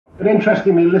But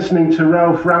interestingly, listening to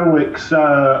Ralf Rangnick's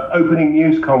opening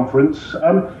news conference,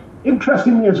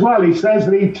 interestingly as well, he says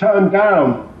that he turned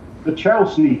down the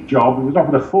Chelsea job. He was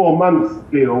offered a 4-month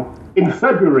deal in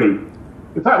February.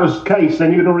 If that was the case,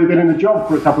 then you'd already been in the job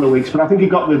for a couple of weeks, but I think he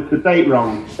got the date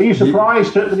wrong. Are you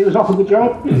surprised that he was offered the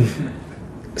job?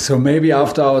 So maybe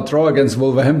after our draw against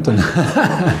Wolverhampton.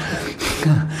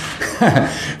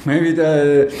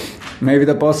 Maybe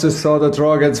the bosses saw the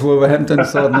draw against Wolverhampton and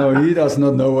thought, no, he does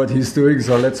not know what he's doing,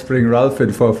 so let's bring Ralf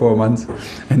in for 4 months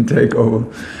and take over.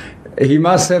 He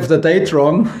must have the date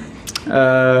wrong,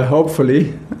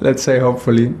 hopefully. Let's say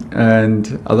hopefully,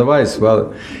 and otherwise,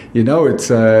 well, you know, it's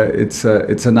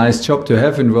a nice job to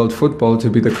have in world football,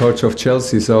 to be the coach of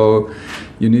Chelsea. So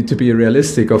you need to be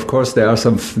realistic. Of course,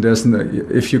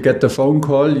 if you get the phone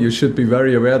call, you should be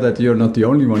very aware that you're not the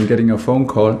only one getting a phone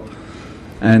call.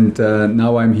 And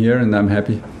now I'm here and I'm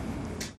happy.